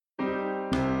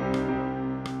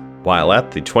While at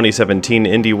the 2017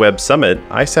 Indie Web Summit,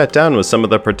 I sat down with some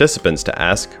of the participants to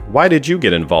ask, why did you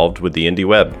get involved with the Indie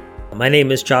Web? My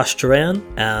name is Josh Duran,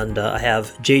 and I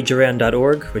have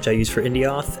jduran.org, which I use for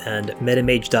IndieAuth, and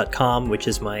metamage.com, which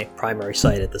is my primary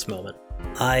site at this moment.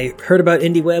 I heard about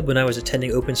IndieWeb when I was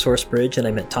attending Open Source Bridge, and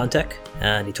I met Tontek,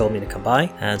 and he told me to come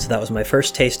by, and so that was my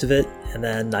first taste of it. And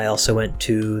then I also went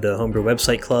to the Homebrew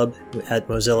Website Club at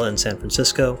Mozilla in San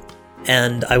Francisco,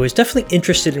 and I was definitely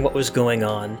interested in what was going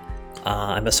on.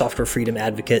 I'm a software freedom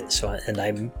advocate, and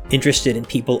I'm interested in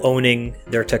people owning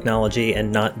their technology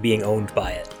and not being owned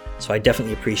by it. So I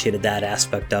definitely appreciated that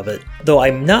aspect of it. Though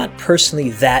I'm not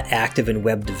personally that active in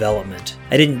web development,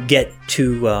 I didn't get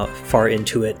too far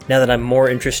into it. Now that I'm more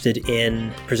interested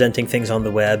in presenting things on the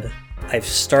web, I've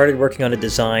started working on a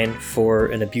design for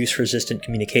an abuse-resistant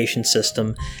communication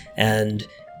system, and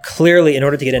clearly, in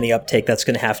order to get any uptake, that's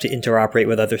going to have to interoperate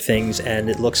with other things, and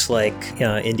it looks like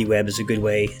IndieWeb is a good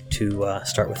way to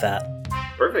start with that.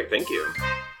 Perfect, thank you.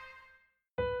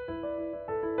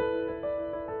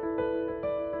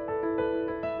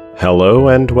 Hello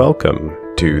and welcome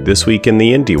to This Week in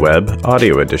the IndieWeb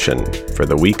Audio Edition for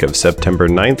the week of September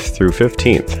 9th through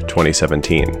 15th,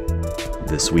 2017.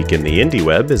 This Week in the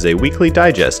IndieWeb is a weekly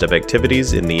digest of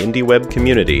activities in the IndieWeb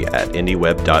community at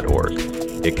indieweb.org.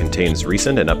 It contains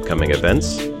recent and upcoming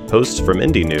events, posts from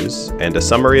Indie News, and a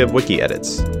summary of wiki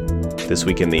edits. This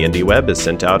Week in the IndieWeb is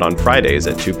sent out on Fridays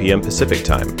at 2 p.m. Pacific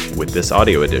Time, with this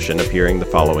audio edition appearing the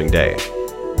following day.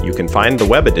 You can find the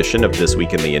web edition of This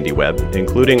Week in the IndieWeb,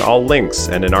 including all links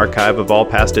and an archive of all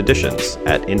past editions,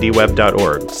 at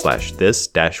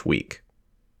indieweb.org/this-week.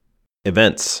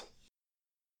 Events.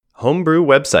 Homebrew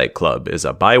Website Club is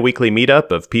a bi-weekly meetup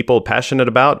of people passionate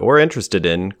about or interested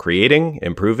in creating,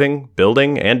 improving,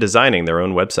 building, and designing their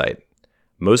own website.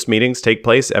 Most meetings take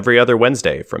place every other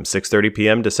Wednesday from 6:30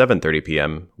 p.m. to 7:30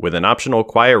 p.m., with an optional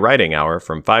quiet writing hour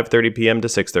from 5:30 p.m. to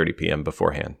 6:30 p.m.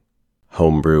 beforehand.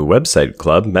 Homebrew Website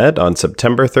Club met on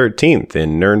September 13th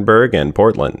in Nuremberg and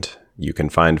Portland. You can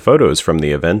find photos from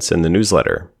the events in the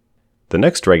newsletter. The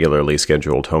next regularly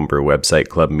scheduled Homebrew Website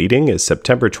Club meeting is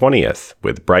September 20th,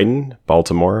 with Brighton,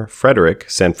 Baltimore, Frederick,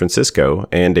 San Francisco,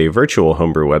 and a virtual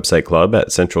Homebrew Website Club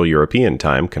at Central European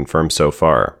Time confirmed so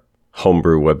far.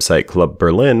 Homebrew Website Club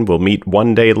Berlin will meet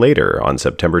one day later on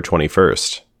September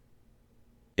 21st.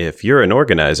 If you're an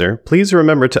organizer, please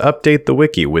remember to update the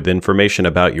wiki with information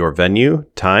about your venue,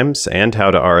 times, and how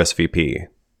to RSVP.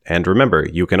 And remember,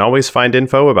 you can always find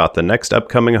info about the next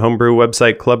upcoming Homebrew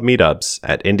Website Club meetups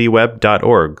at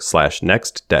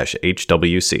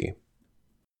indieweb.org/next-HWC.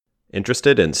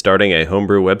 Interested in starting a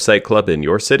Homebrew Website Club in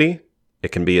your city?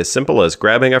 It can be as simple as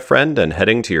grabbing a friend and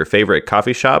heading to your favorite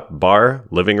coffee shop, bar,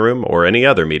 living room, or any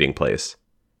other meeting place.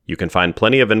 You can find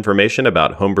plenty of information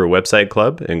about Homebrew Website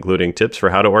Club, including tips for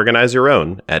how to organize your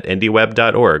own, at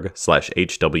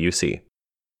indieweb.org/HWC.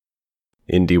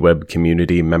 IndieWeb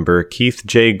community member Keith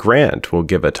J. Grant will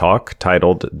give a talk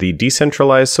titled The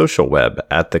Decentralized Social Web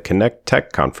at the Connect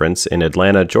Tech Conference in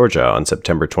Atlanta, Georgia on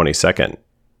September 22nd.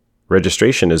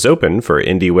 Registration is open for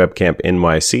Indie WebCamp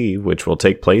NYC, which will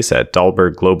take place at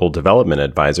Dahlberg Global Development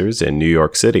Advisors in New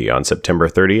York City on September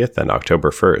 30th and October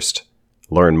 1st.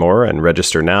 Learn more and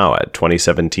register now at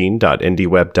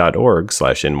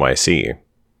 2017.indieweb.org/NYC.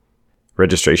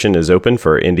 Registration is open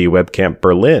for Indie WebCamp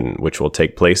Berlin, which will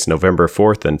take place November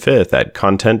 4th and 5th at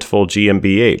Contentful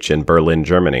GmbH in Berlin,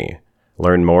 Germany.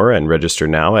 Learn more and register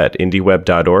now at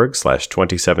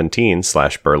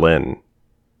indieweb.org/2017/Berlin.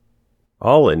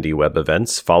 All IndieWeb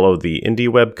events follow the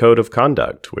IndieWeb Code of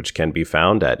Conduct, which can be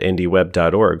found at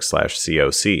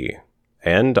indieweb.org/COC.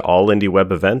 And all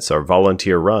IndieWeb events are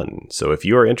volunteer-run, so if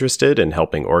you are interested in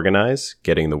helping organize,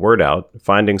 getting the word out,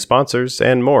 finding sponsors,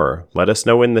 and more, let us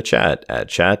know in the chat at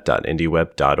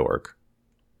chat.indieweb.org.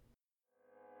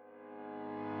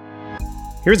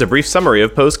 Here's a brief summary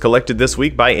of posts collected this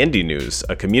week by Indie News,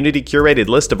 a community-curated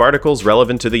list of articles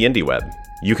relevant to the IndieWeb.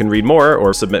 You can read more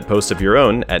or submit posts of your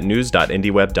own at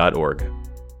news.indieweb.org.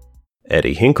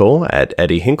 Eddie Hinkle at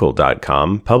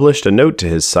eddiehinkle.com published a note to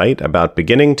his site about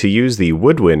beginning to use the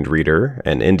Woodwind Reader,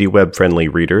 an IndieWeb-friendly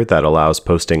reader that allows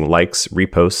posting likes,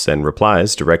 reposts, and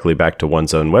replies directly back to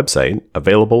one's own website,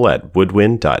 available at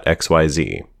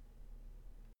woodwind.xyz.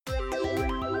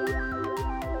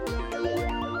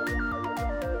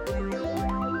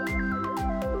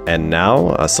 And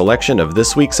now, a selection of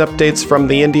this week's updates from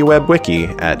the IndieWeb Wiki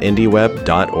at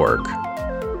indieweb.org.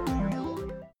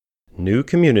 New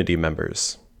community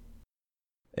members.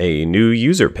 A new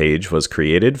user page was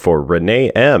created for Renee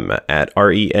M. at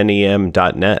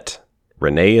renem.net.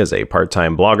 Renee is a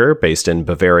part-time blogger based in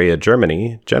Bavaria,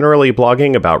 Germany, generally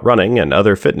blogging about running and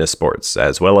other fitness sports,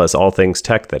 as well as all things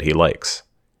tech that he likes.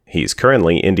 He's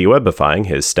currently indie-webifying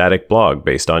his static blog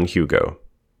based on Hugo.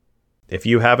 If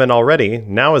you haven't already,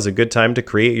 now is a good time to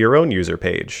create your own user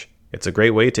page. It's a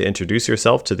great way to introduce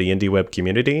yourself to the IndieWeb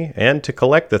community and to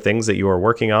collect the things that you are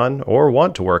working on or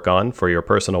want to work on for your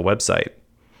personal website.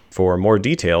 For more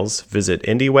details, visit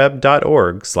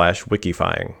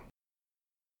indieweb.org/wikifying.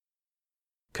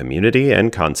 Community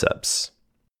and concepts.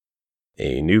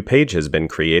 A new page has been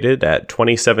created at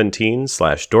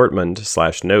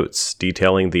 2017/Dortmund/notes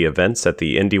detailing the events at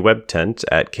the IndieWeb tent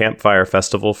at Campfire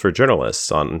Festival for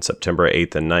Journalists on September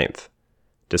 8th and 9th.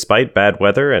 Despite bad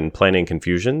weather and planning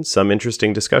confusion, some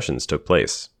interesting discussions took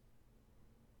place.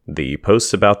 The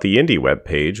posts about the IndieWeb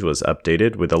page was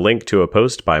updated with a link to a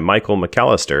post by Michael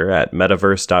McAllister at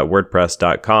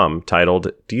metaverse.wordpress.com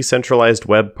titled Decentralized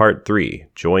Web Part 3,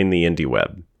 Join the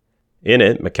IndieWeb. In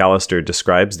it, McAllister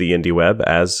describes the IndieWeb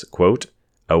as, quote,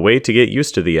 a way to get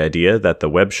used to the idea that the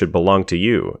web should belong to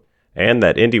you, and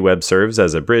that IndieWeb serves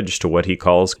as a bridge to what he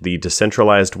calls the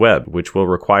decentralized web, which will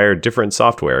require different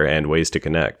software and ways to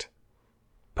connect.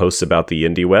 Posts about the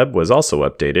IndieWeb was also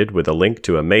updated with a link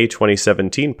to a May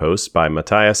 2017 post by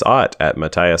Matthias Ott at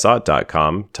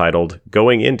matthiasott.com titled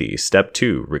Going Indie, Step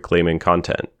 2, Reclaiming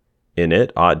Content. In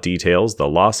it, Ott details the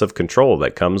loss of control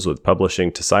that comes with publishing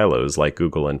to silos like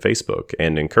Google and Facebook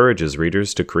and encourages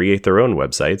readers to create their own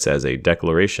websites as a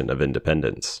declaration of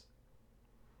independence.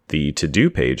 The to-do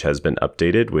page has been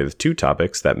updated with 2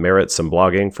 topics that merit some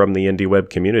blogging from the IndieWeb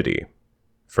community.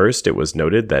 First, it was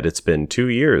noted that it's been 2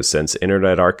 years since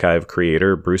Internet Archive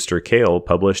creator Brewster Kahle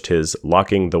published his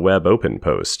Locking the Web Open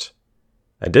post.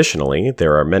 Additionally,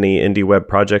 there are many IndieWeb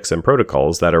projects and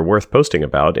protocols that are worth posting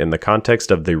about in the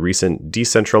context of the recent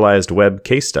Decentralized Web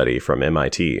case study from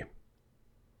MIT.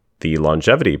 The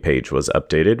longevity page was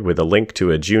updated with a link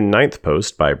to a June 9th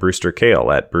post by Brewster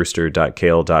Kahle at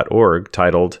brewster.kahle.org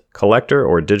titled Collector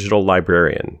or Digital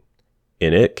Librarian.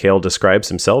 In it, Kahle describes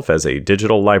himself as a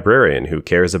digital librarian who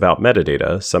cares about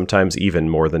metadata, sometimes even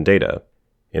more than data.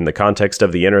 In the context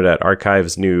of the Internet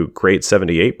Archive's new Great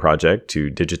 78 project to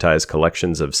digitize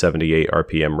collections of 78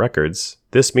 RPM records,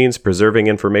 this means preserving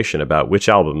information about which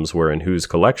albums were in whose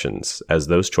collections, as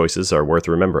those choices are worth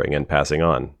remembering and passing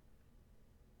on.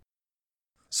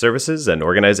 Services and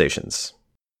organizations.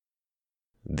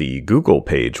 The Google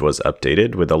page was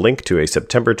updated with a link to a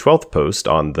September 12th post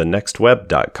on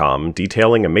thenextweb.com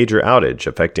detailing a major outage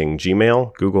affecting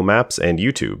Gmail, Google Maps, and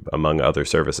YouTube, among other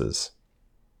services.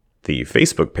 The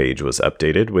Facebook page was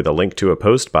updated with a link to a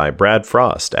post by Brad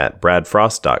Frost at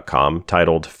bradfrost.com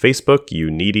titled Facebook,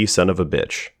 You Needy Son of a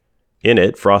Bitch. In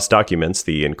it, Frost documents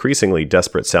the increasingly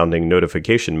desperate-sounding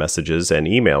notification messages and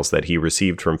emails that he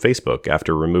received from Facebook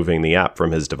after removing the app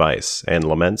from his device, and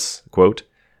laments, quote,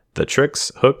 the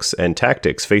tricks, hooks, and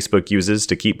tactics Facebook uses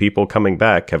to keep people coming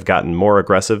back have gotten more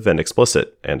aggressive and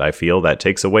explicit, and I feel that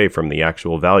takes away from the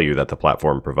actual value that the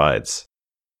platform provides.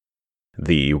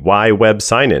 The Why Web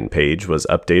Sign-In page was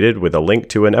updated with a link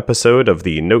to an episode of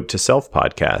the Note to Self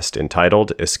podcast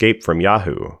entitled Escape from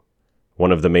Yahoo.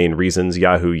 One of the main reasons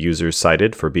Yahoo users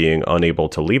cited for being unable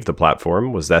to leave the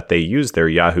platform was that they used their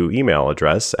Yahoo email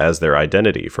address as their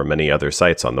identity for many other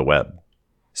sites on the web.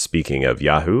 Speaking of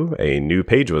Yahoo, a new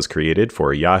page was created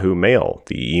for Yahoo Mail,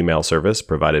 the email service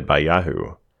provided by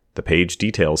Yahoo. The page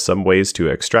details some ways to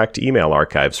extract email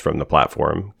archives from the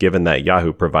platform, given that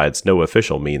Yahoo provides no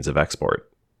official means of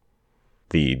export.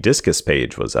 The Disqus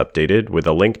page was updated with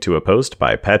a link to a post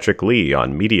by Patrick Lee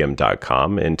on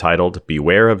Medium.com entitled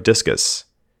Beware of Disqus.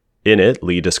 In it,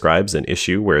 Lee describes an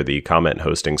issue where the comment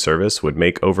hosting service would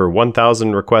make over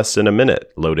 1,000 requests in a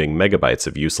minute, loading megabytes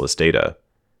of useless data.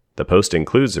 The post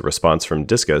includes a response from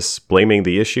Disqus blaming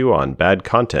the issue on bad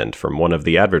content from one of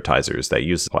the advertisers that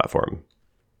use the platform.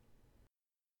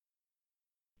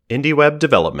 IndieWeb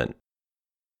development.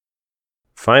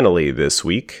 Finally, this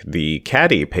week, the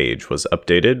Caddy page was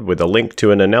updated with a link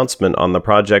to an announcement on the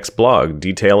project's blog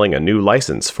detailing a new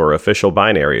license for official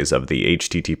binaries of the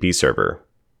HTTP server.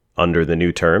 Under the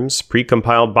new terms,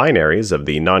 precompiled binaries of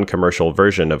the non-commercial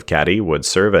version of Caddy would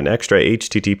serve an extra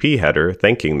HTTP header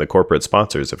thanking the corporate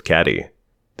sponsors of Caddy.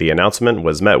 The announcement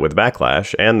was met with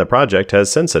backlash, and the project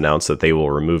has since announced that they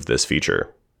will remove this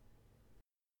feature.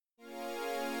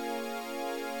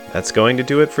 That's going to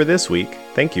do it for this week.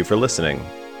 Thank you for listening.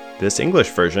 This English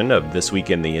version of This Week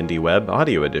in the IndieWeb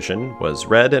audio edition was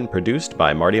read and produced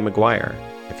by Marty McGuire.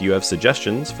 If you have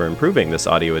suggestions for improving this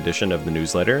audio edition of the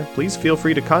newsletter, please feel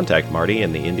free to contact Marty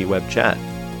in the IndieWeb chat.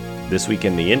 This Week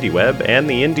in the IndieWeb and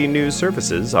the Indie News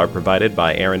services are provided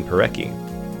by Aaron Parecki.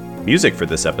 Music for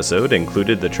this episode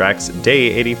included the tracks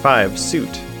Day 85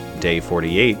 Suit, Day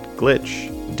 48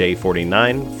 Glitch, Day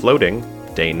 49 Floating,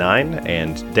 Day 9,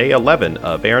 and Day 11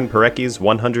 of Aaron Parecki's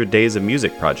 100 Days of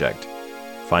Music project.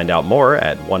 Find out more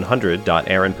at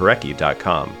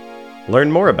 100.aaronparecki.com.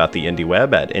 Learn more about the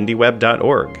IndieWeb at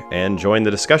indieweb.org and join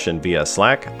the discussion via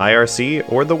Slack,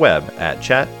 IRC, or the web at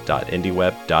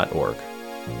chat.indieweb.org.